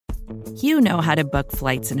You know how to book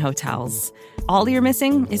flights and hotels. All you're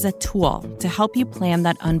missing is a tool to help you plan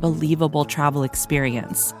that unbelievable travel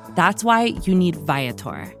experience. That's why you need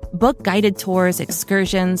Viator. Book guided tours,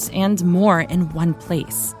 excursions, and more in one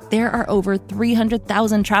place. There are over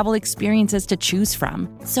 300,000 travel experiences to choose from,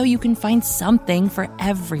 so you can find something for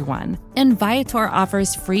everyone. And Viator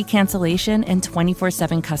offers free cancellation and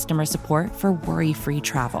 24/7 customer support for worry-free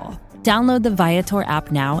travel. Download the Viator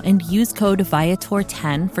app now and use code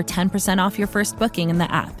Viator10 for 10% off your first booking in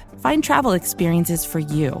the app. Find travel experiences for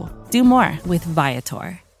you. Do more with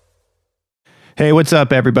Viator. Hey, what's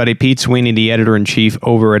up, everybody? Pete Sweeney, the editor-in-chief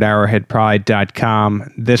over at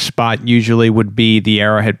arrowheadpride.com. This spot usually would be the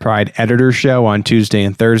Arrowhead Pride editor show on Tuesday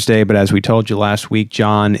and Thursday, but as we told you last week,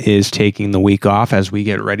 John is taking the week off as we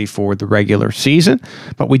get ready for the regular season.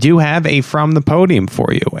 But we do have a From the Podium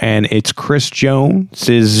for you, and it's Chris Jones'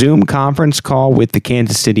 Zoom conference call with the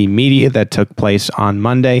Kansas City media that took place on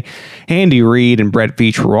Monday. Andy Reid and Brett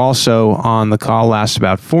Veach were also on the call. Lasts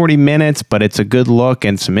about 40 minutes, but it's a good look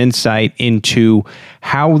and some insight into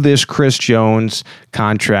how this Chris Jones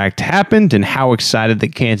contract happened and how excited the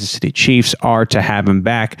Kansas City Chiefs are to have him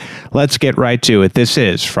back. Let's get right to it. This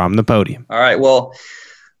is From the Podium. All right. Well,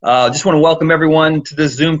 just want to welcome everyone to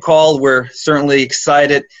this Zoom call. We're certainly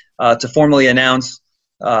excited to formally announce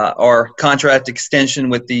our contract extension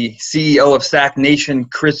with the CEO of Sack Nation,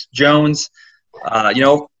 Chris Jones.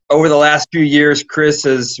 Over the last few years, Chris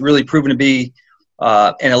has really proven to be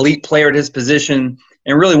an elite player at his position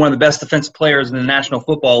and really one of the best defensive players in the National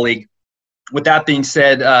Football League. With that being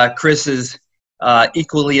said, Chris is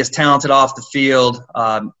equally as talented off the field.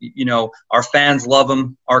 Our fans love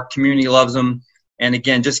him. Our community loves him. And,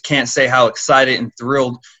 again, just can't say how excited and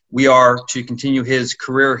thrilled we are to continue his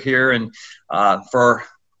career here. And for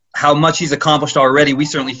how much he's accomplished already, we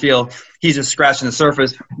certainly feel he's just scratching the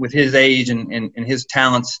surface with his age and his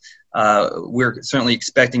talents. We're certainly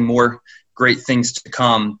expecting more great things to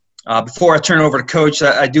come. Before I turn it over to Coach,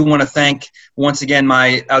 I do want to thank once again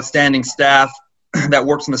my outstanding staff that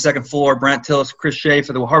works on the second floor, Brant Tillis, Chris Shea,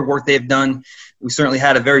 for the hard work they've done. We certainly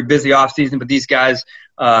had a very busy offseason, but these guys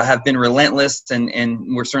have been relentless,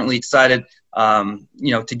 and we're certainly excited,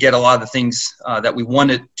 to get a lot of the things that we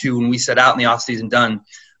wanted to when we set out in the offseason done.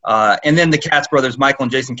 And then the Katz brothers, Michael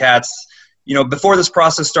and Jason Katz. Before this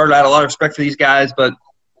process started, I had a lot of respect for these guys, but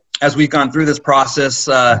as we've gone through this process,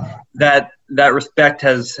 that respect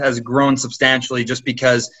has grown substantially just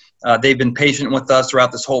because they've been patient with us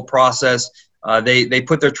throughout this whole process. They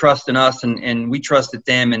put their trust in us, and we trusted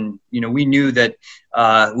them. And, we knew that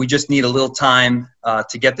we just need a little time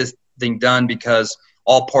to get this thing done because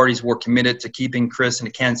all parties were committed to keeping Chris in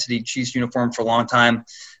a Kansas City Chiefs uniform for a long time.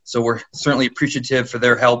 So we're certainly appreciative for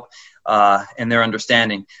their help and their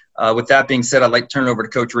understanding. With that being said, I'd like to turn it over to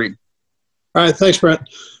Coach Reid. All right. Thanks, Brett.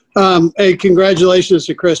 Hey, congratulations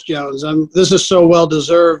to Chris Jones. This is so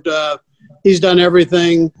well-deserved. He's done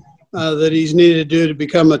everything that he's needed to do to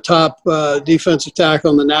become a top defensive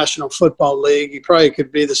tackle in the National Football League. He probably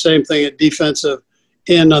could be the same thing at defensive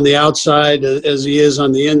end on the outside as he is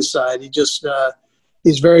on the inside.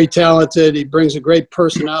 He's very talented. He brings a great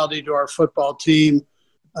personality to our football team.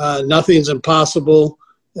 Nothing's impossible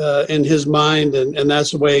in his mind, and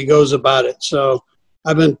that's the way he goes about it. So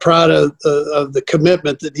I've been proud of the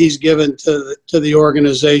commitment that he's given to the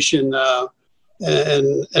organization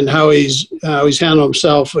and how he's handled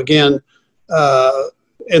himself again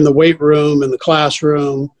in the weight room, in the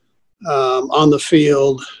classroom, on the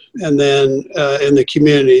field, and then in the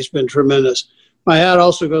community. He's been tremendous. My hat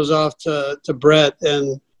also goes off to Brett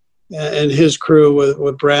and his crew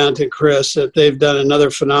with Brant and Chris, that they've done another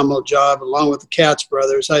phenomenal job along with the Katz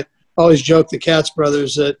brothers. I always joke the Katz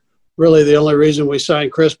brothers that really the only reason we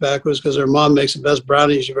signed Chris back was because their mom makes the best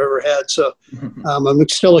brownies you've ever had. So I'm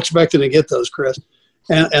still expecting to get those, Chris,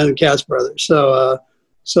 and the Katz brothers. So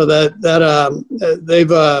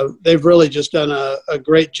they've really just done a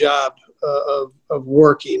great job of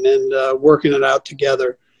working and working it out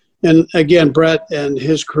together. And again, Brett and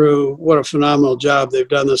his crew, what a phenomenal job they've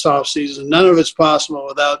done this offseason. None of it's possible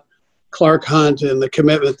without Clark Hunt and the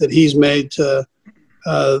commitment that he's made to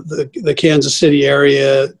the Kansas City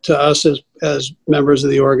area, to us as members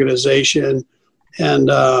of the organization, and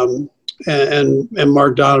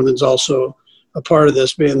Mark Donovan's also a part of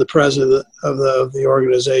this, being the president of the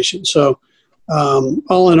organization. So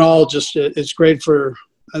all in all, it's great for.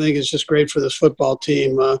 I think it's just great for this football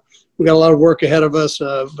team. We got a lot of work ahead of us,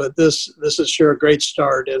 but this is sure a great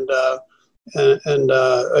start. And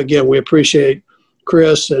again, we appreciate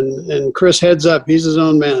Chris, and Chris heads up. He's his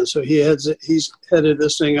own man, so he's headed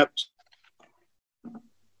this thing up.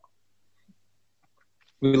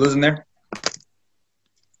 We losing there?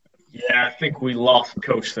 Yeah, I think we lost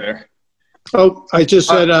Coach there. Oh, I just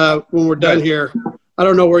said when we're done here, I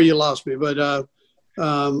don't know where you lost me, but I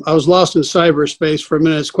was lost in cyberspace for a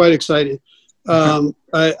minute. It's quite exciting.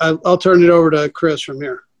 I'll turn it over to Chris from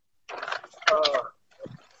here.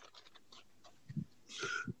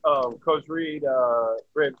 Coach Reid,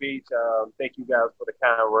 Brett Veach, thank you guys for the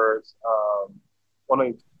kind words. Want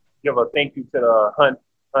to give a thank you to the Hunt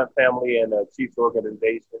family and the Chiefs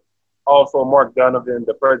organization. Also, Mark Donovan,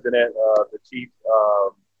 the president of the Chiefs.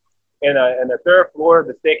 And the third floor,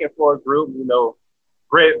 the second floor group,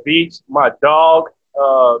 Brett Veach, my dog,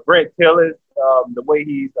 Brent Tillis, the way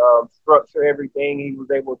he's structured everything, he was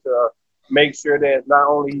able to make sure that not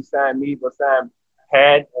only he signed me, but signed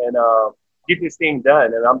Pat and get this thing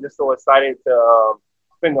done. And I'm just so excited to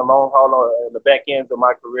spend the long haul in the back ends of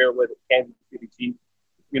my career with the Kansas City Chiefs.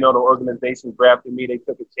 The organization drafted me. They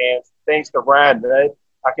took a chance. Thanks to Ryan Nutt.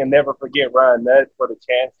 I can never forget Ryan Nutt for the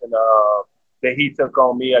chance and that he took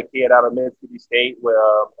on me, a kid out of Mississippi State with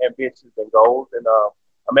ambitions and goals. And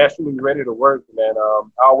I'm actually ready to work, man.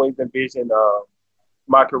 I always envisioned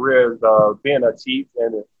my career as being a Chief,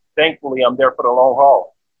 and thankfully I'm there for the long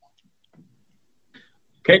haul.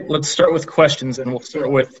 Okay, let's start with questions, and we'll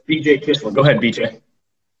start with BJ Kissler. Go ahead, BJ.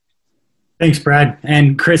 Thanks, Brad.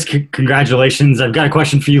 And Chris, congratulations. I've got a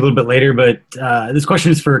question for you a little bit later, but this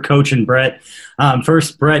question is for Coach and Brett.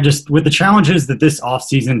 First, Brett, just with the challenges that this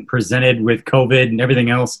offseason presented with COVID and everything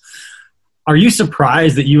else, are you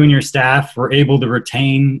surprised that you and your staff were able to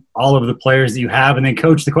retain all of the players that you have? And then,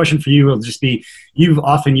 Coach, the question for you will just be, you've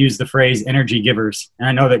often used the phrase energy givers, and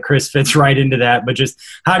I know that Chris fits right into that, but just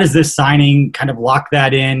how does this signing kind of lock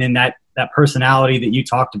that in and that personality that you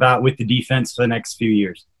talked about with the defense for the next few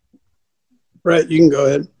years? Brett, you can go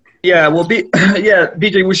ahead. Yeah, well,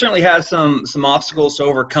 BJ, we certainly had some obstacles to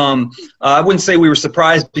overcome. I wouldn't say we were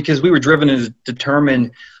surprised because we were driven and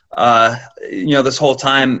determined, this whole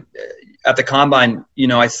time at the Combine.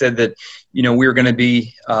 I said that, we were going to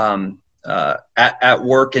be at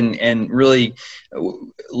work and really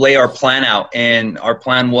lay our plan out. And our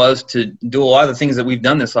plan was to do a lot of the things that we've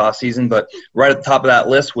done this offseason, but right at the top of that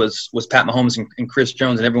list was Pat Mahomes and Chris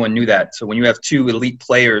Jones, and everyone knew that. So when you have two elite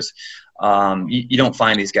players, you don't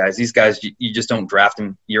find these guys. These guys, you just don't draft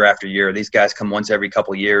them year after year. These guys come once every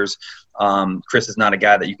couple of years. Chris is not a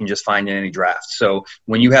guy that you can just find in any draft. So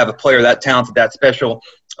when you have a player that talented, that special,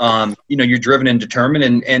 you're driven and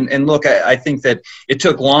determined. And look, I think that it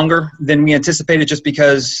took longer than we anticipated just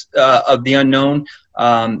because of the unknown.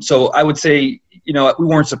 So I would say, we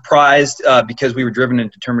weren't surprised because we were driven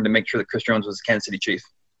and determined to make sure that Chris Jones was the Kansas City Chief.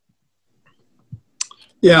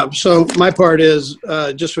 Yeah, so my part is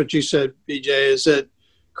just what you said, BJ, is that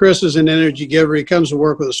Chris is an energy giver. He comes to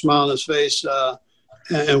work with a smile on his face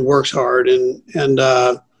and works hard. And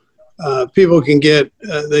people can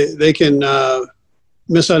they can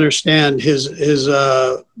misunderstand his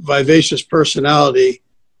vivacious personality,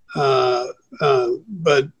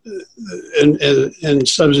 but and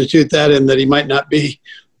substitute that in that he might not be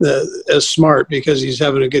as smart because he's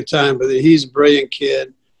having a good time. But he's a brilliant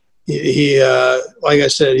kid. He like I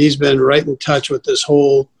said, he's been right in touch with this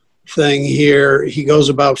whole thing here. He goes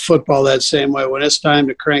about football that same way. When it's time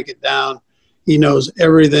to crank it down, he knows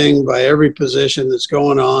everything by every position that's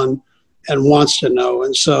going on and wants to know.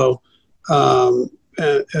 And so, and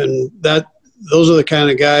those are the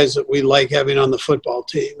kind of guys that we like having on the football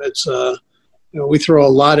team. It's, we throw a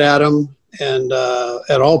lot at them and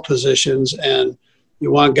at all positions, and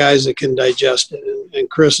you want guys that can digest it. And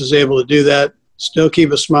Chris is able to do that. Still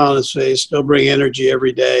keep a smile on his face, still bring energy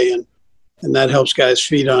every day, and that helps guys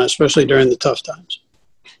feed on it, especially during the tough times.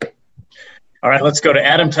 All right, let's go to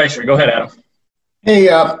Adam Teicher. Go ahead, Adam. Hey,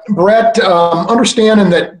 Brett, understanding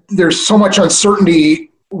that there's so much uncertainty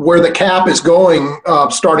where the cap is going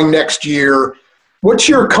starting next year, what's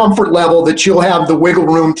your comfort level that you'll have the wiggle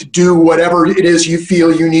room to do whatever it is you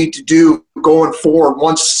feel you need to do going forward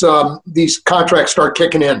once these contracts start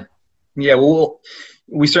kicking in? Yeah, well,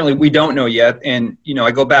 we don't know yet. And,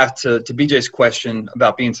 I go back to BJ's question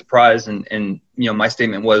about being surprised. And my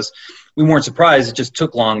statement was we weren't surprised. It just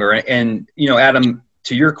took longer. And, Adam,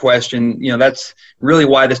 to your question, that's really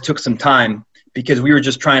why this took some time, because we were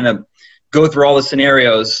just trying to go through all the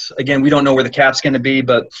scenarios. Again, we don't know where the cap's going to be,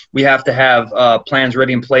 but we have to have plans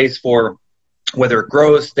ready in place for whether it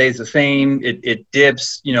grows, stays the same, it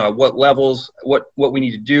dips, at what levels, what we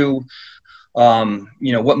need to do.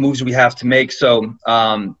 What moves we have to make. So,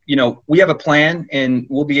 we have a plan and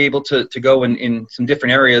we'll be able to go in some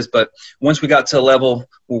different areas. But once we got to a level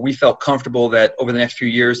where we felt comfortable that over the next few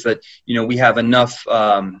years that, we have enough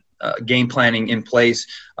game planning in place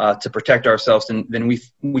to protect ourselves, then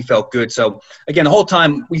we felt good. So again, the whole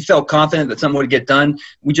time we felt confident that something would get done.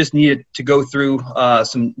 We just needed to go through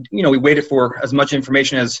some, we waited for as much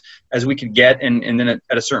information as we could get. And then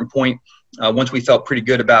at a certain point, once we felt pretty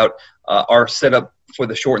good about our setup for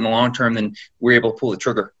the short and the long term, then we were able to pull the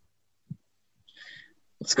trigger.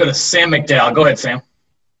 Let's go to Sam McDowell. Go ahead, Sam.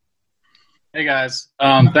 Hey, guys.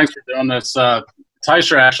 Thanks for doing this.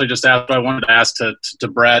 Tysher actually just asked what I wanted to ask to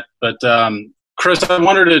Brett. But, Chris, I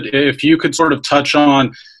wondered if you could sort of touch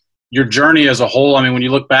on your journey as a whole. I mean, when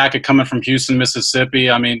you look back at coming from Houston,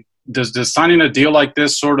 Mississippi, I mean, does signing a deal like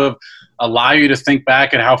this sort of allow you to think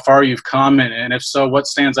back at how far you've come? And if so, what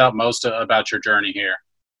stands out most about your journey here?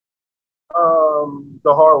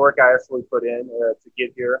 The hard work I actually put in to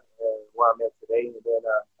get here where I'm at today. And then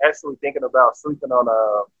actually thinking about sleeping on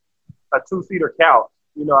a two-seater couch.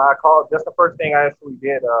 That's the first thing I actually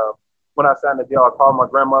did when I signed the deal. I called my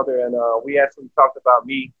grandmother, and we actually talked about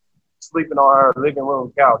me sleeping on her living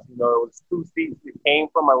room couch. It was 2 seats. It came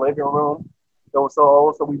from my living room. It was so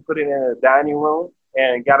old, so we put it in a dining room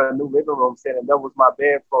and got a new living room set, and that was my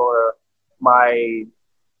bed for my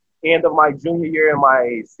end of my junior year and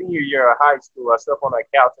my senior year of high school. I slept on that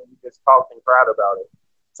couch, and we just talked and cried about it.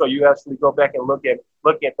 So you actually go back and look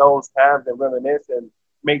at those times and reminisce, and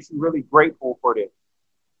makes you really grateful for this.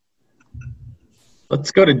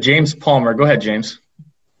 Let's go to James Palmer. Go ahead, James.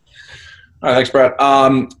 All right, thanks, Brett.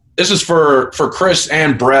 This is for Chris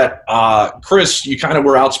and Brett. Chris, you kind of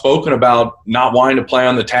were outspoken about not wanting to play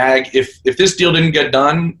on the tag. If this deal didn't get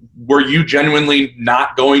done, were you genuinely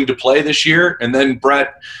not going to play this year? And then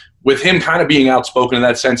Brett, with him kind of being outspoken in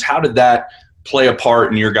that sense, how did that play a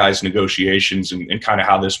part in your guys' negotiations and kind of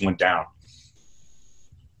how this went down?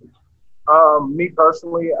 Me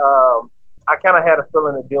personally, I kind of had a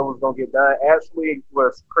feeling the deal was going to get done. Actually, it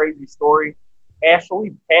was a crazy story.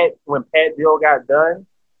 Actually, when Pat deal got done,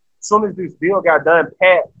 as soon as this deal got done,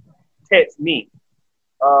 Pat texted me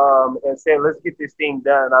and said, let's get this thing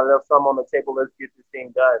done. I left some on the table. Let's get this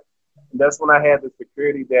thing done. And that's when I had the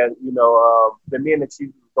security that, that me and the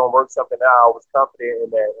Chiefs was going to work something out. I was confident in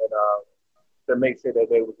that and to make sure that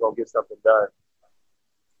they was going to get something done.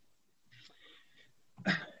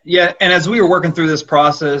 Yeah, and as we were working through this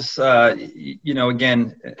process,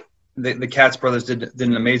 again, the Katz brothers did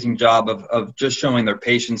an amazing job of just showing their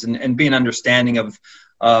patience and being understanding of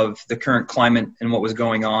the current climate and what was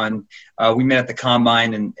going on. We met at the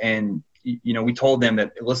combine and we told them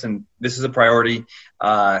that, listen, this is a priority.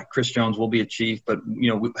 Chris Jones will be a Chief, but,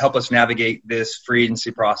 help us navigate this free agency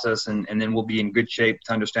process and then we'll be in good shape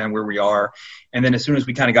to understand where we are. And then as soon as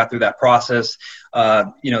we kind of got through that process,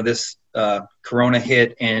 this Corona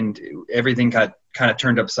hit and everything got kind of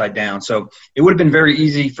turned upside down. So it would have been very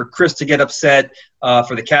easy for Chris to get upset,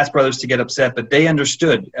 for the Katz brothers to get upset, but they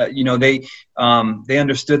understood. They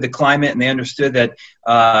understood the climate and they understood that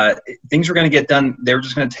things were going to get done. They were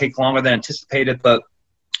just going to take longer than anticipated. But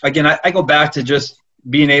again, I go back to just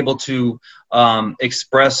being able to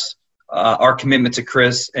express our commitment to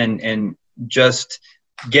Chris and just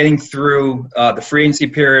getting through the free agency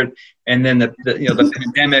period. And then the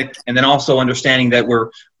pandemic, and then also understanding that we're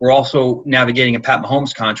also navigating a Pat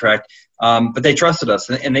Mahomes contract. But they trusted us,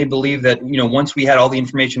 and they believed that once we had all the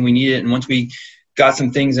information we needed, and once we got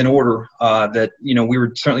some things in order, that we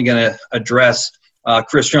were certainly going to address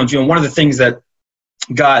Chris Jones. One of the things that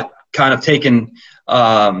got kind of taken,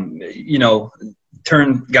 got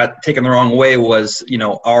taken the wrong way was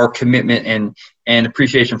our commitment and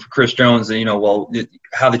appreciation for Chris Jones. And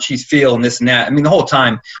how the Chiefs feel and this and that. I mean, the whole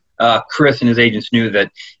time. Chris and his agents knew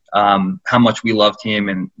that how much we loved him,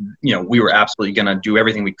 and we were absolutely going to do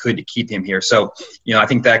everything we could to keep him here. So I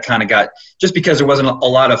think that kind of got, just because there wasn't a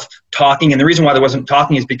lot of talking, and the reason why there wasn't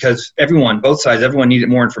talking is because both sides needed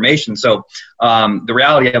more information. So the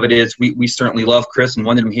reality of it is we certainly love Chris and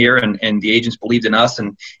wanted him here, and the agents believed in us,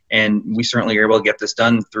 and we certainly are able to get this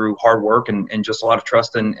done through hard work and just a lot of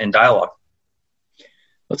trust and dialogue.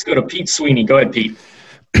 Let's go to Pete Sweeney. Go ahead, Pete.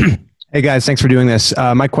 Hey, guys, thanks for doing this.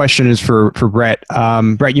 My question is for Brett.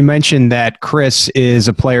 Brett, you mentioned that Chris is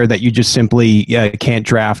a player that you just simply can't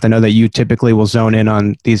draft. I know that you typically will zone in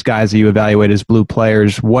on these guys that you evaluate as blue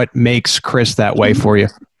players. What makes Chris that way for you?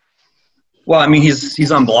 Well, I mean, he's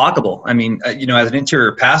unblockable. I mean, as an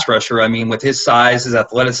interior pass rusher, I mean, with his size, his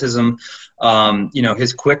athleticism,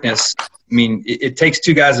 his quickness, I mean, it takes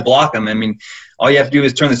two guys to block him. I mean, all you have to do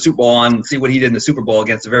is turn the Super Bowl on and see what he did in the Super Bowl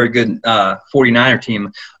against a very good 49er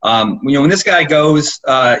team. When this guy goes,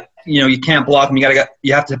 you can't block him.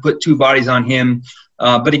 You have to put two bodies on him.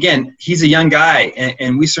 But again, he's a young guy,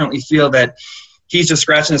 and we certainly feel that he's just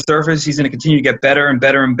scratching the surface. He's going to continue to get better and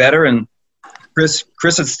better and better. And Chris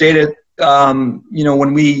had stated,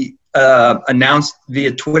 when we announced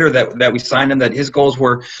via Twitter that we signed him, that his goals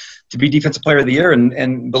were to be Defensive Player of the Year.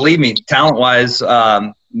 And believe me, talent-wise,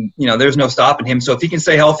 there's no stopping him. So if he can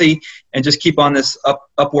stay healthy and just keep on this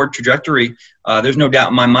upward trajectory, there's no doubt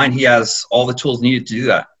in my mind he has all the tools needed to do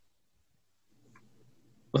that.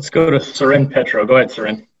 Let's go to Seren Petro. Go ahead,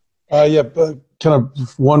 Seren. Kind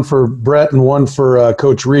of one for Brett and one for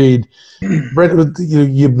Coach Reid. Brett,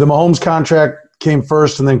 the Mahomes contract came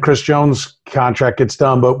first, and then Chris Jones' contract gets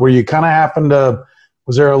done. But were you kind of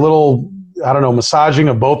was there a little, massaging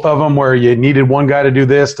of both of them where you needed one guy to do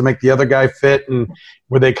this to make the other guy fit? And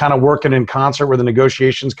were they kind of working in concert? Were the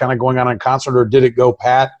negotiations kind of going on in concert, or did it go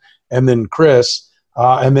Pat and then Chris?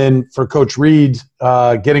 And then for Coach Reid,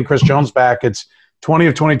 getting Chris Jones back, it's 20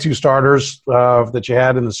 of 22 starters that you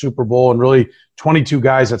had in the Super Bowl, and really 22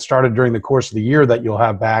 guys that started during the course of the year that you'll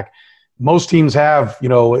have back. Most teams have,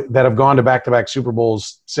 that have gone to back-to-back Super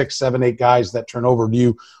Bowls, 6, 7, 8 guys that turn over. Do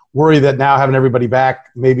you worry that now having everybody back,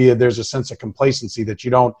 maybe there's a sense of complacency that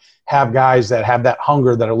you don't have guys that have that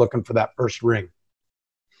hunger that are looking for that first ring?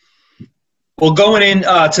 Well, going in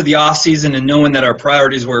to the offseason and knowing that our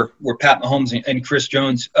priorities were Pat Mahomes and Chris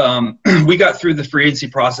Jones, we got through the free agency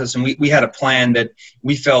process, and we had a plan that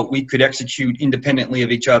we felt we could execute independently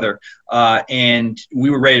of each other, and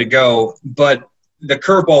we were ready to go. But the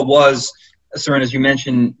curveball was, Seren, as you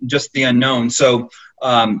mentioned, just the unknown. So,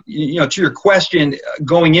 to your question,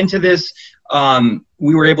 going into this,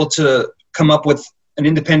 we were able to come up with an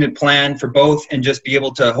independent plan for both and just be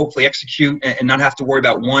able to hopefully execute and not have to worry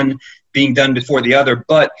about one being done before the other.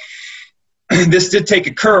 But this did take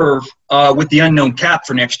a curve with the unknown cap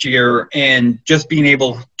for next year, and just being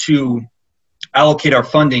able to allocate our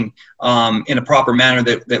funding in a proper manner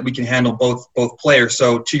that we can handle both players.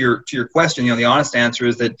 So to your question, the honest answer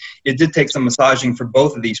is that it did take some massaging for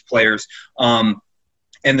both of these players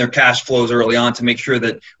and their cash flows early on to make sure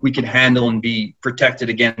that we can handle and be protected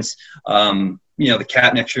against the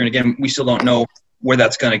cap next year. And again, we still don't know where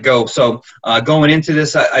that's going to go. So going into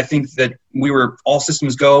this, I think that we were all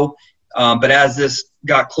systems go. But as this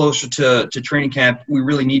got closer to training camp, we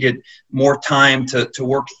really needed more time to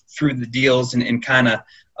work through the deals and kind of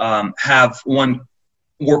have one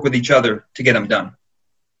work with each other to get them done.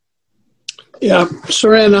 Yeah,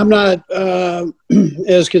 Seren, I'm not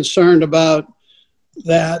as concerned about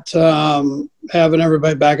that, having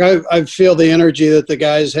everybody back. I feel the energy that the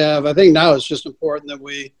guys have. I think now it's just important that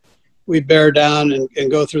we bear down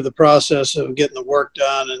and go through the process of getting the work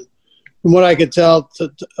done. And from what I could tell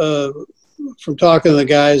from talking to the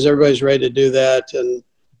guys, everybody's ready to do that. And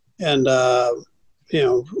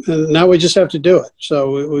now we just have to do it.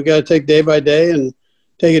 So we got to take day by day and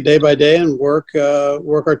work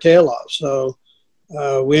our tail off. So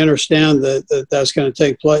we understand that's going to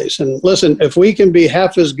take place. And listen, if we can be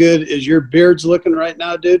half as good as your beard's looking right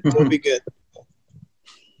now, dude, we'll be good.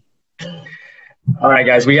 All right,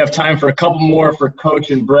 guys, we have time for a couple more for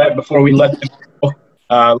Coach and Brett before we let them go.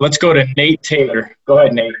 Let's go to Nate Taylor. Go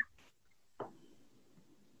ahead, Nate.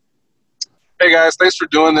 Hey, guys, thanks for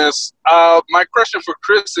doing this. My question for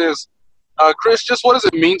Chris is, Chris, just what does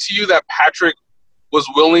it mean to you that Patrick was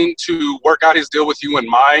willing to work out his deal with you in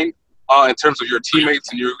mind in terms of your teammates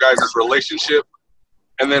and your guys' relationship?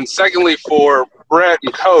 And then secondly, for Brett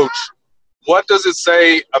and Coach, what does it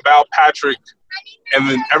say about Patrick and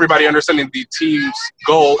then everybody understanding the team's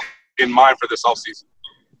goal in mind for this offseason?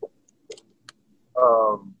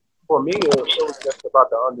 For me, it was just about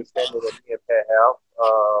the understanding that me and Pat have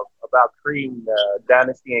about creating a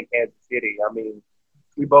dynasty in Kansas City. I mean,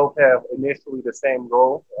 we both have initially the same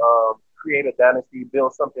goal, create a dynasty,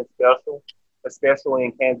 build something special, especially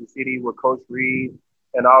in Kansas City with Coach Reid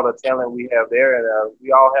and all the talent we have there. And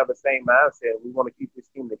we all have the same mindset. We want to keep this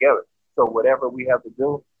team together. So whatever we have to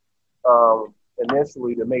do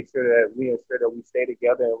initially to make sure that we ensure that we stay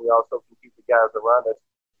together and we also can keep the guys around us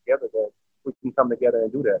together, then we can come together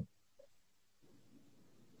and do that.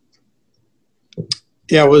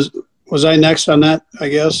 Yeah, was I next on that, I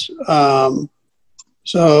guess?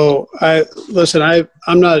 So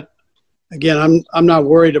I'm not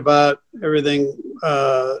worried about everything,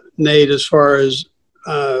 Nate, as far as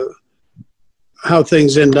how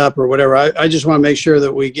things end up or whatever. I just want to make sure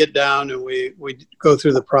that we get down and we go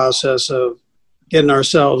through the process of getting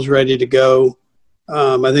ourselves ready to go.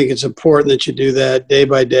 I think it's important that you do that day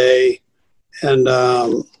by day and,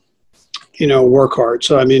 work hard.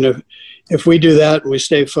 So, I mean, if we do that and we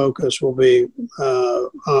stay focused, we'll be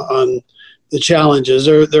on the challenges.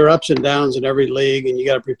 There are ups and downs in every league, and you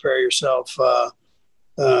got to prepare yourself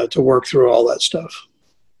to work through all that stuff.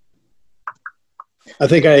 I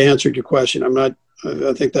think I answered your question. I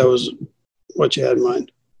think that was what you had in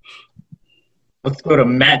mind. Let's go to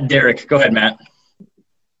Matt Derrick. Go ahead, Matt.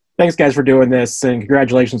 Thanks, guys, for doing this, and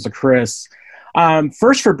congratulations to Chris.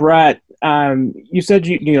 First for Brett, you said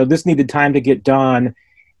this needed time to get done,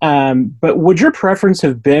 but would your preference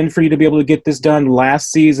have been for you to be able to get this done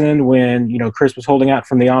last season when Chris was holding out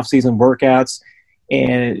from the off-season workouts?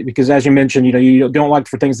 And because, as you mentioned, you don't like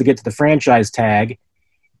for things to get to the franchise tag.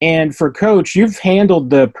 And for Coach, you've handled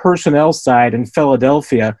the personnel side in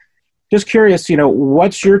Philadelphia. Just curious,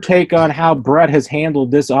 what's your take on how Brett has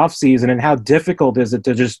handled this offseason, and how difficult is it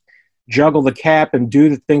to just juggle the cap and do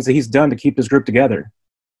the things that he's done to keep this group together?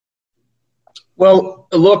 Well,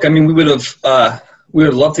 look, I mean, we would have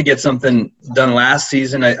loved to get something done last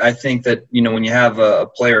season. I think that, when you have a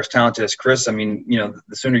player as talented as Chris, I mean,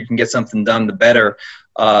 the sooner you can get something done, the better.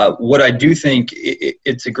 What I do think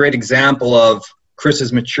it's a great example of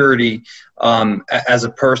Chris's maturity as a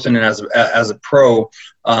person and as a pro.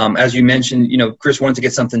 As you mentioned, Chris wanted to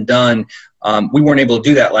get something done. We weren't able to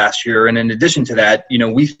do that last year. And in addition to that,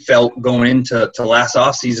 we felt going into last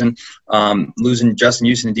offseason, losing Justin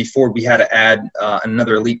Houston and D Ford, we had to add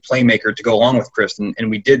another elite playmaker to go along with Chris, and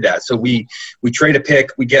we did that. So we trade a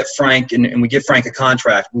pick, we get Frank, and we give Frank a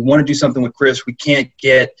contract. We want to do something with Chris. We can't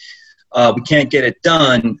get it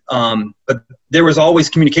done. But there was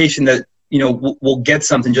always communication that, we'll get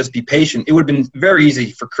something, just be patient. It would have been very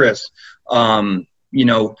easy for Chris, to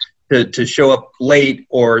show up late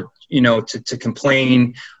or, to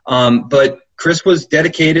complain. But Chris was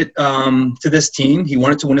dedicated to this team. He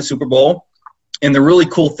wanted to win a Super Bowl. And the really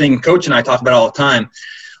cool thing, Coach and I talk about all the time,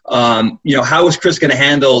 how is Chris going to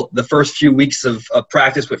handle the first few weeks of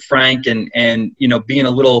practice with Frank and being a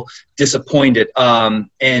little disappointed.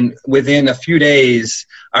 And within a few days,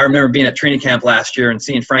 I remember being at training camp last year and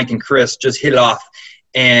seeing Frank and Chris just hit it off.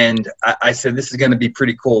 And I said, this is going to be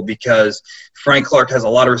pretty cool, because Frank Clark has a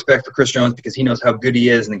lot of respect for Chris Jones because he knows how good he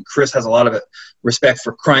is. And then Chris has a lot of respect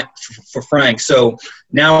for Frank. So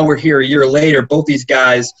now we're here a year later. Both these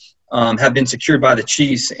guys have been secured by the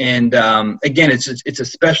Chiefs. And again, it's a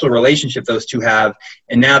special relationship those two have.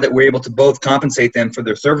 And now that we're able to both compensate them for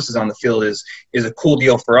their services on the field is a cool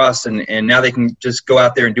deal for us. And now they can just go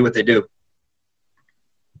out there and do what they do.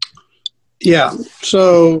 Yeah.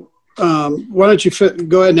 So why don't you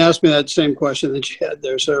go ahead and ask me that same question that you had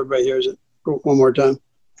there, so everybody hears it one more time.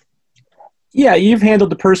 Yeah, you've handled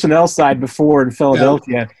the personnel side before in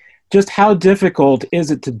Philadelphia. Yeah. Just how difficult is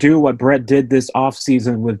it to do what Brett did this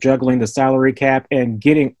offseason with juggling the salary cap and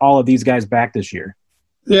getting all of these guys back this year?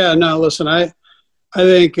 Yeah, no, listen, I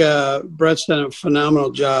think Brett's done a phenomenal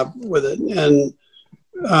job with it. And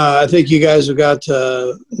I think you guys have got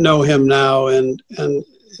to know him now, and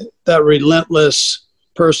that relentless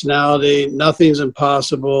personality. Nothing's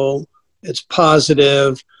impossible. It's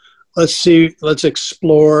positive. Let's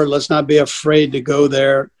explore. Let's not be afraid to go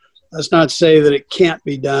there. Let's not say that it can't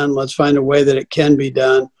be done. Let's find a way that it can be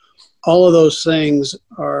done. All of those things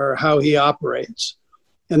are how he operates.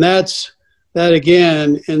 And that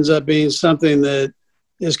again ends up being something that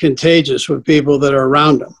is contagious with people that are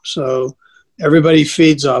around him. So everybody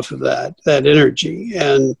feeds off of that energy.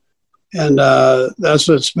 And that's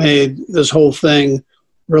what's made this whole thing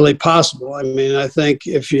really possible. I mean, I think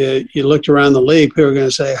if you looked around the league, people are going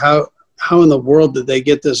to say, how in the world did they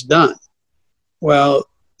get this done? Well,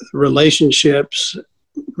 relationships,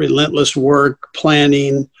 relentless work,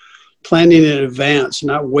 planning in advance,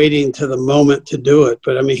 not waiting to the moment to do it.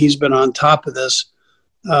 But I mean, he's been on top of this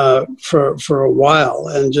for a while,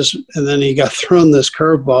 and then he got thrown this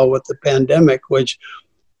curveball with the pandemic, which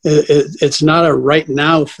it's not a right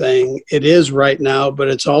now thing. It is right now, but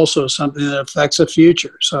it's also something that affects the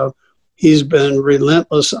future. So he's been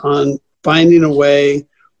relentless on finding a way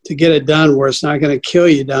to get it done where it's not going to kill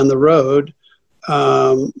you down the road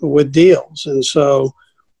with deals. And so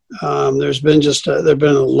there've been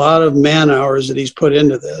a lot of man hours that he's put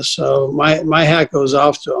into this. So my hat goes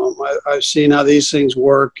off to him. I've seen how these things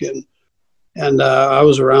work, and I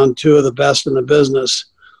was around two of the best in the business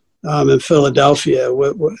in Philadelphia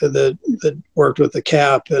that worked with the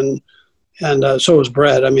cap, and so was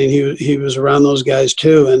Brett. I mean, he was around those guys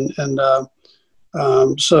too,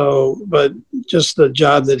 but just the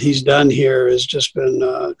job that he's done here has just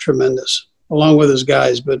been tremendous, along with his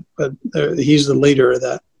guys. But he's the leader of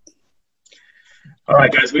that. All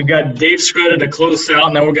right, guys, we've got Dave Scrutta to close out,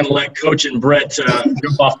 and then we're going to let Coach and Brett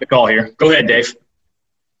jump off the call here. Go ahead, Dave.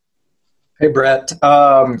 Hey, Brett.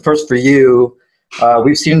 First for you,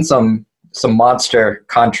 we've seen some monster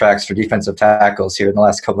contracts for defensive tackles here in the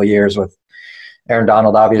last couple of years with Aaron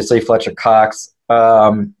Donald, obviously, Fletcher Cox.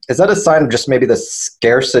 Is that a sign of just maybe the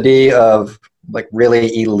scarcity of like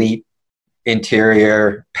really elite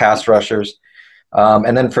interior pass rushers?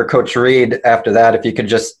 And then for Coach Reid, after that, if you could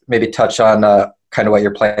just maybe touch on kind of what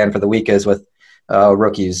your plan for the week is with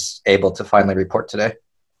rookies able to finally report today.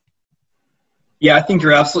 Yeah, I think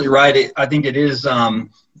you're absolutely right. I think it is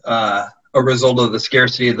a result of the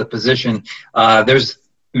scarcity of the position. There's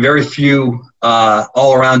very few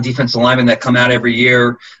all-around defensive linemen that come out every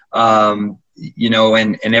year, and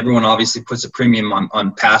everyone obviously puts a premium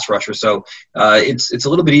on pass rusher. So it's a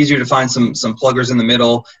little bit easier to find some pluggers in the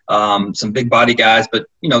middle, some big body guys. But,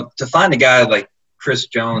 to find a guy like Chris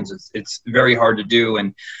Jones, it's very hard to do.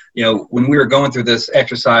 And, when we were going through this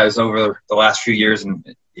exercise over the last few years and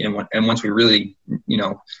once we really,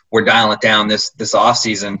 we're dialing it down this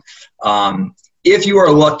offseason, if you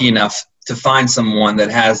are lucky enough to find someone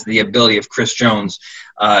that has the ability of Chris Jones,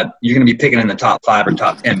 you're going to be picking in the top 5 or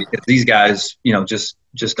top 10 because these guys,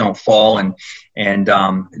 just don't fall. And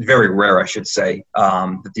very rare, I should say,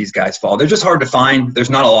 that these guys fall. They're just hard to find. There's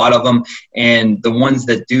not a lot of them. And the ones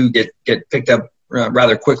that do get picked up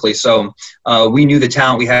rather quickly. So we knew the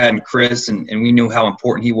talent we had in Chris, and we knew how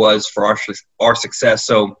important he was for our success.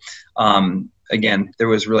 So, again, there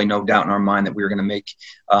was really no doubt in our mind that we were going to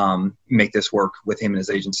make this work with him and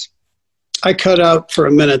his agents. I cut out for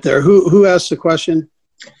a minute there. Who asked the question?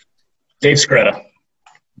 Dave Scretta.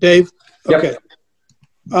 Dave? Yep. Okay.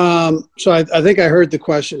 So I think I heard the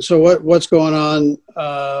question. So what's going on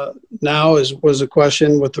now was the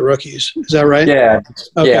question with the rookies. Is that right? Yeah.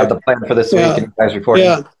 Okay. Yeah, the plan for this week and you guys reporting.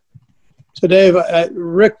 Yeah. So Dave,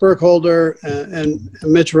 Rick Burkholder and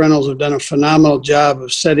Mitch Reynolds have done a phenomenal job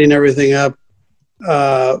of setting everything up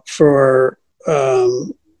to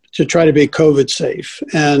try to be COVID safe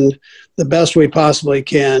and the best we possibly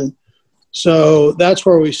can. So that's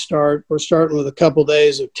where we start. We're starting with a couple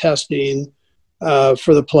days of testing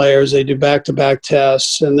for the players. They do back-to-back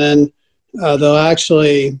tests, and then they'll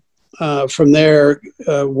actually, from there,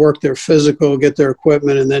 work their physical, get their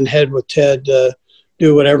equipment, and then head with Ted to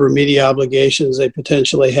do whatever media obligations they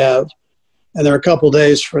potentially have. And there are a couple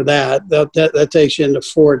days for that. That takes you into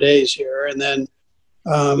 4 days here. And then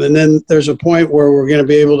there's a point where we're going to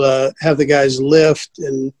be able to have the guys lift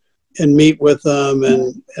and meet with them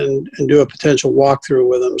and do a potential walkthrough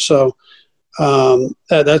with them. So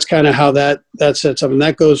that's kind of how that sets up, and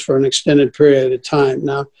that goes for an extended period of time.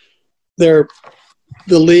 Now, the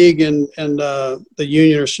league and the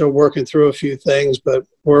union are still working through a few things, but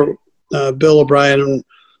we're Bill O'Brien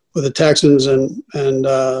with the Texans and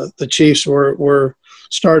the Chiefs. We're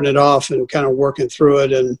starting it off and kind of working through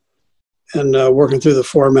it and working through the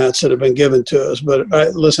formats that have been given to us. But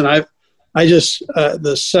listen, I just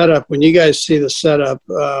the setup. When you guys see the setup,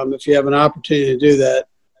 if you have an opportunity to do that,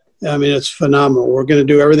 I mean, it's phenomenal. We're going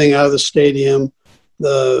to do everything out of the stadium.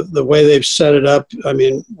 The way they've set it up, I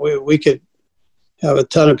mean, we could have a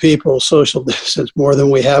ton of people social distance more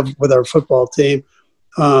than we have with our football team.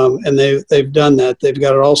 And they've done that. They've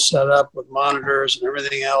got it all set up with monitors and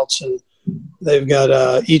everything else. And they've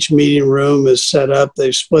got each meeting room is set up.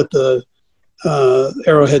 They've split the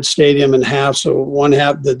Arrowhead Stadium in half. So one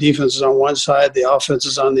half, the defense is on one side, the offense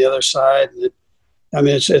is on the other side. And it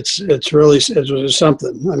was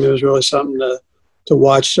something. I mean, it was really something to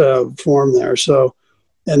watch form there. So,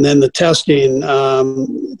 and then the testing,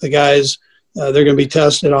 the guys, they're going to be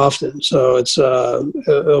tested often. So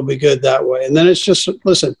it'll be good that way. And then it's just,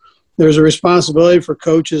 listen, there's a responsibility for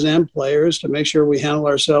coaches and players to make sure we handle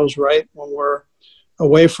ourselves right when we're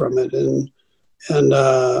away from it. And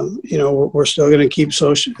we're still going to keep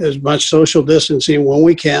as much social distancing when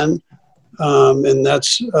we can. And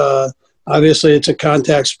that's, obviously it's a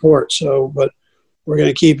contact sport. So, but we're going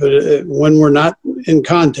to keep it when we're not in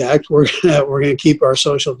contact. We're going to keep our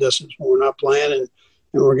social distance when we're not playing,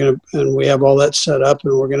 and we have all that set up,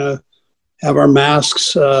 and we're going to have our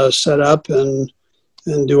masks set up and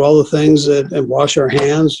do all the things and wash our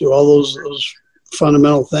hands, do all those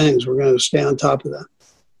fundamental things. We're going to stay on top of that.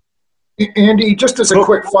 Andy, just as a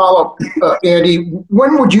quick follow-up, Andy,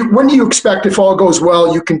 when do you expect, if all goes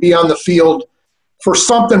well, you can be on the field for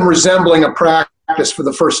something resembling a practice for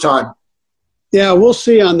the first time? Yeah, we'll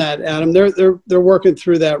see on that, Adam. They're working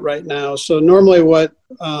through that right now. So normally what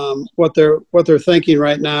they're thinking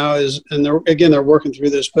right now is, and they're working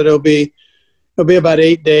through this, but it'll be about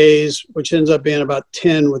 8 days, which ends up being about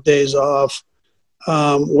 10 with days off,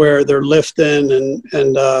 where they're lifting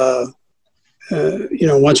and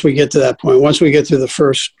once we get to that point, once we get through the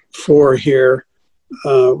first 4 here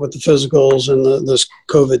with the physicals and this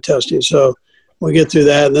COVID testing. So we'll get through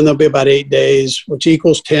that, and then there'll be about 8 days, which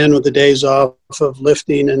equals 10 with the days off of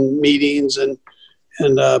lifting and meetings and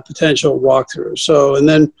potential walkthrough. So, and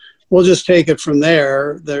then we'll just take it from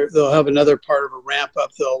there. They'll have another part of a ramp up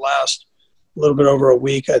that'll last little bit over a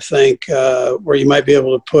week, I think, where you might be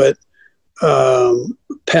able to put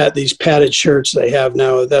these padded shirts they have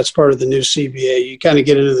now. That's part of the new CBA. You kind of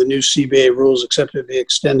get into the new CBA rules, except it'd be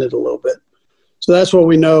extended a little bit. So that's what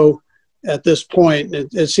we know at this point.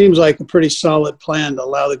 It seems like a pretty solid plan to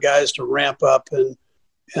allow the guys to ramp up and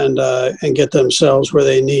get themselves where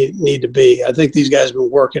they need to be. I think these guys have been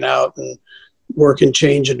working out and working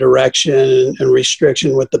change of direction and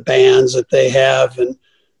restriction with the bands that they have, and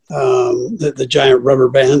the giant rubber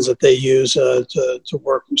bands that they use to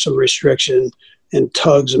work some restriction and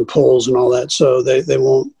tugs and pulls and all that. So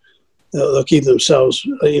they'll keep themselves,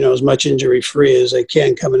 as much injury free as they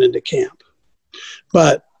can coming into camp.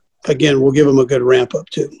 But again, we'll give them a good ramp up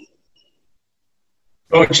too.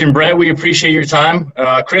 Coach and Brett, we appreciate your time.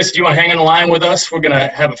 Chris, do you want to hang on the line with us? We're going to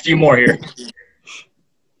have a few more here.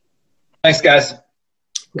 Thanks, guys.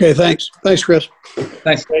 Okay, thanks. Thanks, Chris.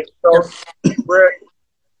 Thanks. Brett.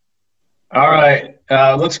 All right.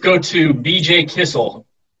 Let's go to BJ Kissel.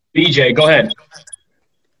 BJ, go ahead.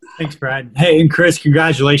 Thanks, Brad. Hey, and Chris,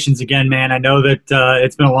 congratulations again, man. I know that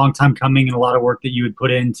it's been a long time coming and a lot of work that you would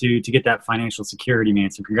put into to get that financial security,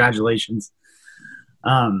 man. So congratulations.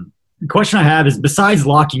 The question I have is, besides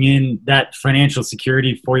locking in that financial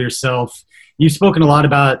security for yourself, you've spoken a lot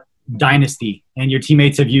about dynasty, and your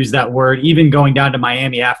teammates have used that word, even going down to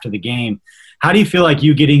Miami after the game. How do you feel like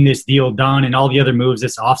you getting this deal done and all the other moves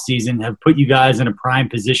this offseason have put you guys in a prime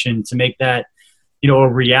position to make that, a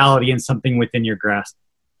reality and something within your grasp?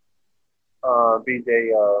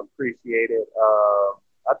 BJ, appreciate it.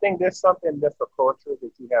 I think that's something that's a culture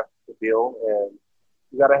that you have to build, and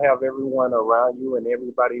you got to have everyone around you and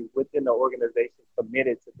everybody within the organization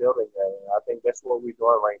committed to building that. And I think that's what we're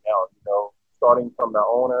doing right now, starting from the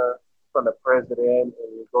owner, from the president,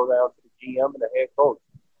 and you go down to the GM and the head coach,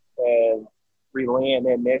 and relaying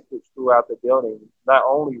that message throughout the building. Not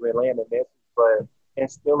only relaying the message, but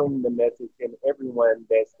instilling the message in everyone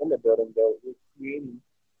that's in the building that is creating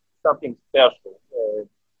something special. And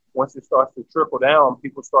once it starts to trickle down,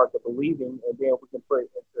 people start to believing, and then we can put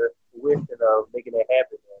it into fruition of making it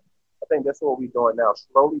happen. And I think that's what we're doing now.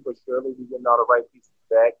 Slowly but surely, we're getting all the right pieces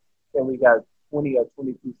back. And we got 20 or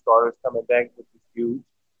 22 starters coming back, which is huge.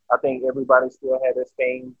 I think everybody still had the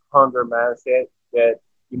same hunger mindset that,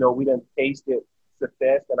 we done tasted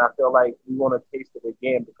success, and I feel like we want to taste it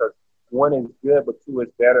again, because one is good, but two is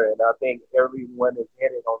better. And I think everyone is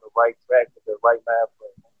headed on the right track with the right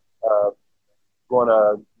mindset, going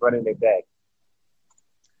to running it back.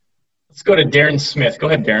 Let's go to Darren Smith. Go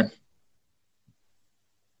ahead, Darren.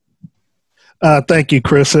 Thank you,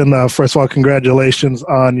 Chris. And first of all, congratulations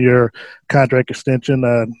on your contract extension.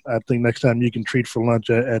 I think next time you can treat for lunch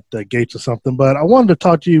at Gates or something. But I wanted to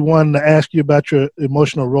talk to you, to ask you about your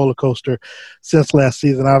emotional roller coaster since last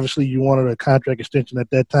season. Obviously, you wanted a contract extension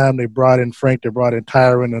at that time. They brought in Frank, they brought in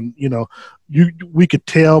Tyron, and, we could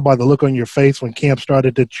tell by the look on your face when camp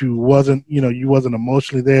started that you wasn't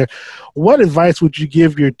emotionally there. What advice would you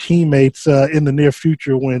give your teammates in the near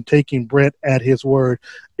future when taking Brett at his word?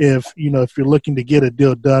 If you're looking to get a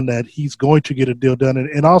deal done, that he's going to get a deal done,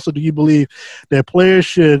 and also, do you believe that players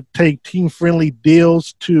should take team-friendly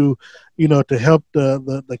deals to help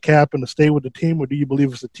the cap and to stay with the team, or do you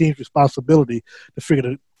believe it's the team's responsibility to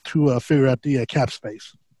figure out the cap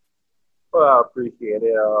space? Well, I appreciate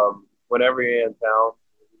it. Whenever you're in town,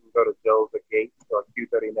 you can go to Joe's or Gates or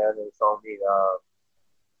Q39, and it's on me.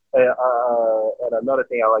 And another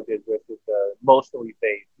thing I like to address is the emotionally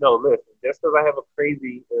face. No, listen, just because I have a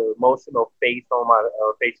crazy emotional face on my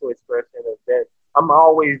facial expression, is that I'm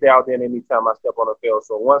always out there anytime I step on the field.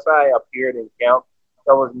 So once I appeared in camp,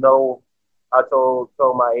 there was I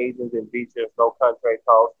told my agents and Beach, no contract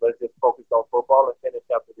talks. Let's just focus on football and finish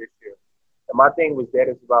after this year. And my thing was that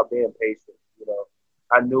it's about being patient.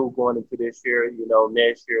 I knew going into this year,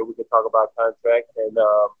 next year we could talk about contracts. And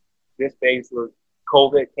this phase was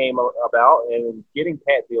COVID came about, and getting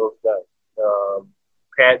Pat deals done.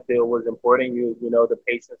 Pat deal was important. The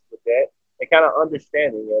patience with that and kind of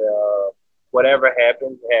understanding it. Whatever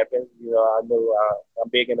happens, happens. I know I'm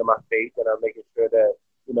big into my faith, and I'm making sure that,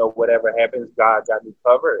 whatever happens, God got me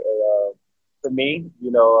covered. For me,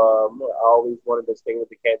 I always wanted to stay with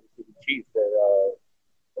the Kansas City Chiefs. And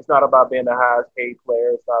it's not about being the highest paid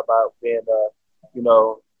player. It's not about being,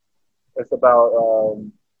 it's about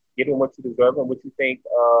getting what you deserve and what you think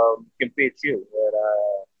can fit you. And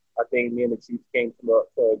I think me and the Chiefs came to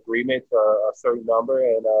an agreement to a certain number,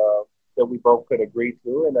 and that we both could agree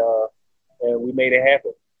to, and we made it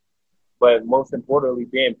happen. But most importantly,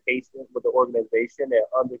 being patient with the organization and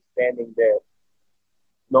understanding that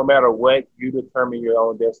no matter what, you determine your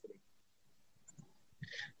own destiny.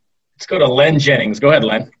 Let's go to Len Jennings. Go ahead,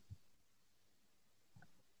 Len.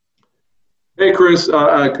 Hey, Chris,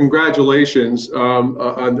 congratulations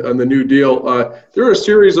on the new deal. There are a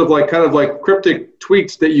series of kind of cryptic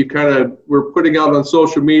tweets that you kind of were putting out on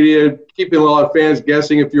social media, keeping a lot of fans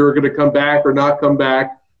guessing if you were going to come back or not come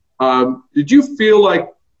back. Did you feel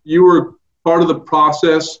like you were part of the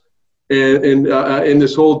process in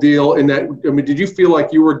this whole deal? Did you feel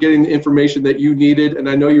like you were getting the information that you needed? And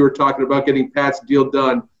I know you were talking about getting Pat's deal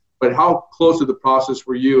done, but how close to the process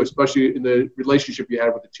were you, especially in the relationship you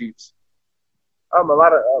had with the Chiefs? A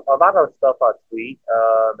lot of stuff I tweet,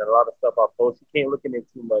 and a lot of stuff I post. You can't look at it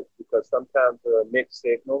too much because sometimes mixed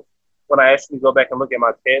signals. When I actually go back and look at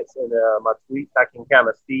my texts and my tweets, I can kind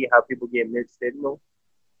of see how people get mixed signals.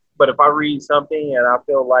 But if I read something and I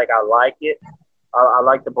feel like I like it, I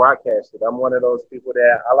like to broadcast it. I'm one of those people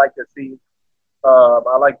that I like to see.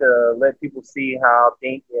 I like to let people see how I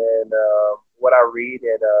think and what I read,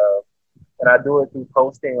 and I do it through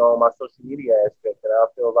posting on my social media aspect. And I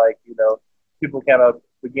feel like people kind of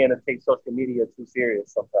begin to take social media too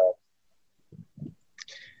serious sometimes.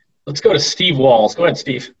 Let's go to Steve Walls. Go ahead,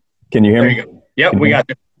 Steve. Can you hear me? There you go. Yep, we got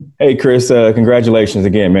you. Hey, Chris, congratulations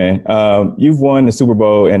again, man. You've won the Super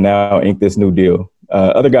Bowl and now inked this new deal.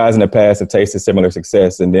 Other guys in the past have tasted similar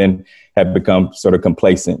success and then have become sort of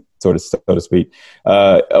complacent, so to speak.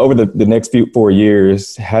 Over the next 4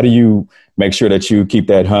 years, how do you make sure that you keep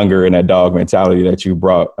that hunger and that dog mentality that you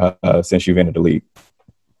brought since you've entered the league?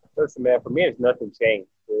 Listen, man, for me, it's nothing changed.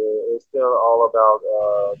 It's still all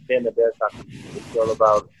about being the best I can be. It's still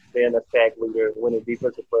about being a sack leader, winning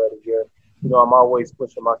Defensive Player of the Year. I'm always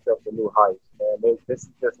pushing myself to new heights, man. This is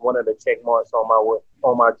just one of the check marks on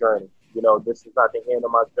my journey. This is not the end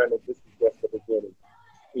of my journey. This is just the beginning.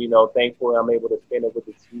 Thankfully, I'm able to spend it with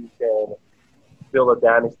the Chiefs and build a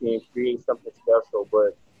dynasty and create something special.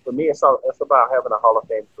 But for me, it's about having a Hall of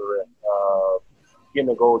Fame career,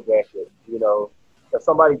 getting a gold jacket. If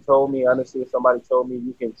somebody told me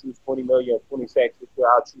you can choose 20 million, 20 sacks this year,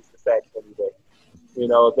 I'll choose the sacks any day.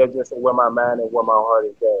 That's just where my mind and where my heart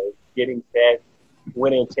is at. Getting sacks,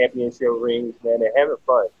 winning championship rings, man, and having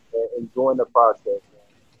fun and enjoying the process. Man.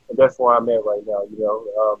 And that's where I'm at right now.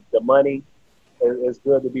 The money is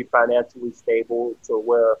good to be financially stable to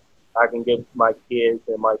where I can give my kids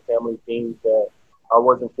and my family things that I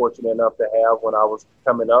wasn't fortunate enough to have when I was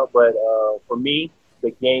coming up. But for me, the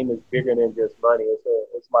game is bigger than just money.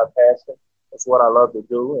 It's my passion. It's what I love to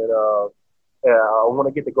do, and I want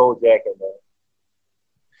to get the gold jacket, man.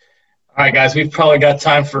 All right, guys, we've probably got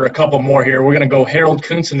time for a couple more here. We're going to go Harold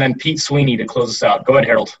Kuntz and then Pete Sweeney to close us out. Go ahead,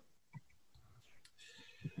 Harold.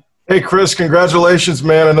 Hey, Chris, congratulations,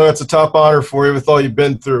 man. I know it's a top honor for you with all you've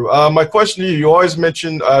been through. My question to you always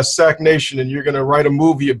mention Sack Nation, and you're going to write a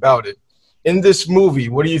movie about it. In this movie,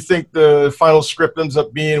 what do you think the final script ends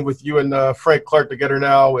up being with you and Frank Clark together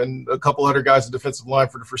now and a couple other guys in defensive line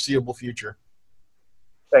for the foreseeable future?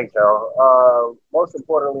 Thanks, Harold. Most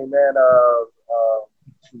importantly, man,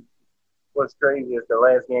 what's crazy is the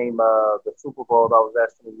last game, the Super Bowl, I was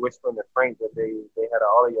actually whispering to Frank that they had an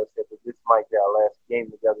audio set that this might be our last game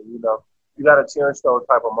together. You got to cherish those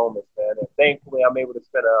type of moments, man. And thankfully, I'm able to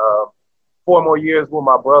spend 4 more years with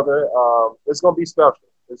my brother. It's going to be special.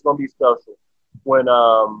 It's going to be special. When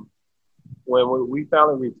we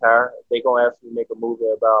finally retire, they're going to actually make a movie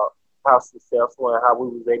about how successful and how we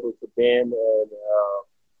was able to bend and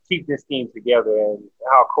keep this team together, and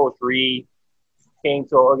how Coach Reid came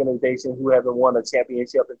to an organization who haven't won a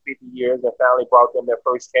championship in 50 years and finally brought them their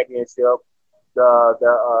first championship.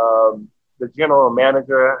 The general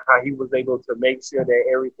manager, how he was able to make sure that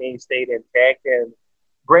everything stayed intact, and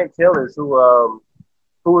Brent Tillers, who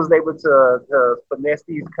was able to finesse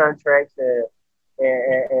these contracts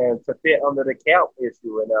and to fit under the cap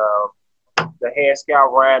issue. And the head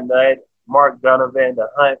scout, Ryan Nutt, Mark Donovan, the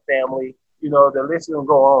Hunt family, the list will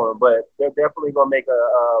go on, but they're definitely going to make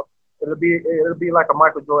it'll be like a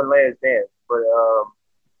Michael Jordan Last Dance, but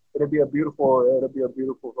it'll be a beautiful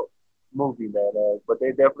movie, man. But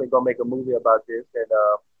they're definitely going to make a movie about this, and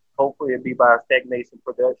hopefully it'll be by Stagnation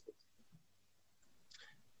Productions.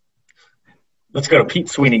 Let's go to Pete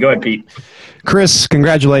Sweeney. Go ahead, Pete. Chris,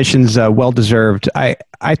 congratulations. Well-deserved.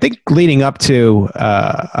 I think leading up to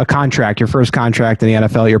a contract, your first contract in the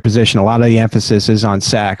NFL, your position, a lot of the emphasis is on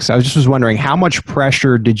sacks. I was wondering, how much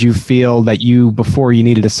pressure did you feel that before you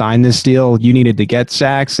needed to sign this deal, you needed to get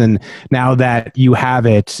sacks? And now that you have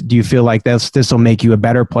it, do you feel like this will make you a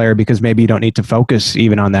better player because maybe you don't need to focus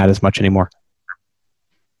even on that as much anymore?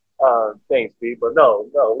 Thanks, Pete. But no,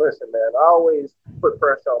 listen, man. I always put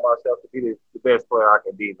pressure on myself to be the best player I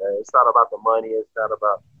can be, man. It's not about the money. It's not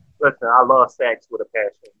about – listen, I love sacks with a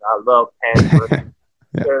passion. I love pass.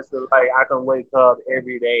 There's I can wake up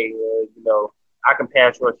every day, I can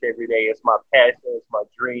pass rush every day. It's my passion. It's my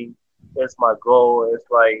dream. It's my goal. It's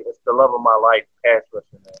the love of my life, pass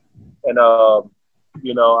rushing, man. And I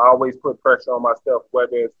always put pressure on myself,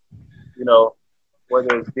 whether it's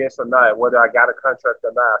this or not, whether I got a contract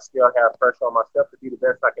or not. I still have pressure on myself to be the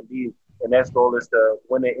best I can be, and that goal is to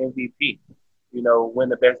win the MVP. Win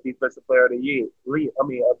the best defensive player of the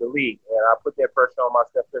league. And I put that pressure on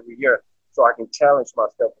myself every year so I can challenge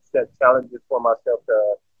myself, set challenges for myself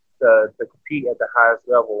to compete at the highest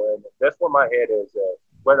level. And that's where my head is at.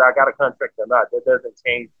 Whether I got a contract or not, that doesn't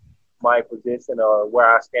change my position or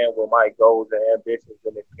where I stand with my goals and ambitions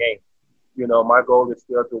in this game. My goal is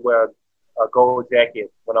still to wear a gold jacket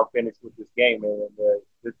when I'm finished with this game. And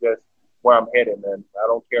it's just where I'm headed, man. I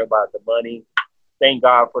don't care about the money. Thank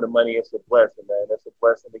God for the money. It's a blessing, man. It's a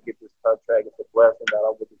blessing to get this contract. It's a blessing that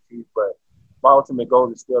I'm with the Chiefs. But my ultimate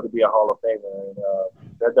goal is still to be a Hall of Famer, and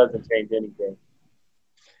that doesn't change anything.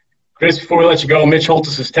 Chris, before we let you go, Mitch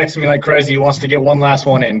Holtis is texting me like crazy. He wants to get one last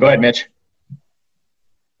one in. Go ahead, Mitch.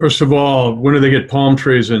 First of all, when do they get palm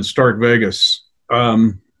trees in Stark Vegas?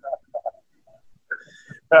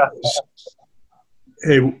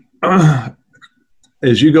 Hey,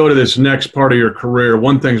 as you go to this next part of your career,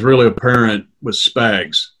 one thing's really apparent with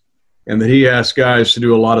Spags, and that he asks guys to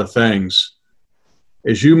do a lot of things.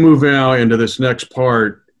 As you move now into this next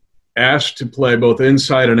part, asked to play both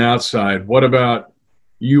inside and outside, what about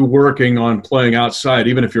you working on playing outside,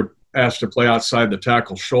 even if you're asked to play outside the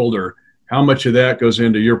tackle shoulder? How much of that goes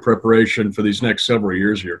into your preparation for these next several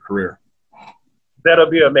years of your career? That'll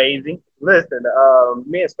be amazing. Listen,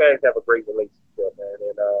 me and Spags have a great relationship, man.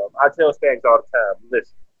 And I tell Spags all the time,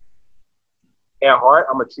 listen, at heart,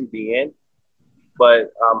 I'm a true DN,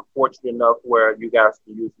 but I'm fortunate enough where you guys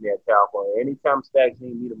can use me at tackle. And anytime Spags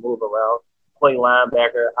need me to move around, play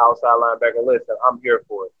linebacker, outside linebacker, listen, I'm here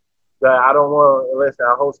for it. I don't want – listen,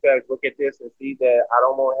 I hope Spags look at this and see that I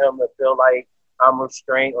don't want him to feel like I'm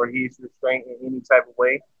restrained or he's restrained in any type of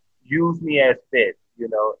way. Use me as fit,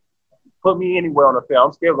 Put me anywhere on the field.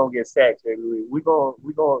 I'm still gonna get sacks every week.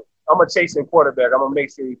 I'm a chasing quarterback. I'm gonna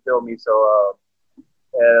make sure he feel me. So,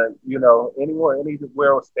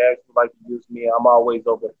 anywhere on Spags would like to use me, I'm always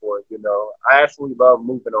open for it. I actually love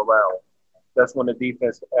moving around. That's when the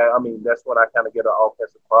defense. That's when I kind of get an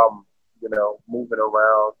offensive problem. Moving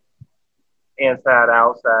around, inside,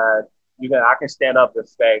 outside. I can stand up if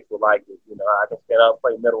Spags would like it. I can stand up,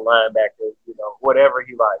 play middle linebacker. Whatever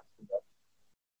he likes.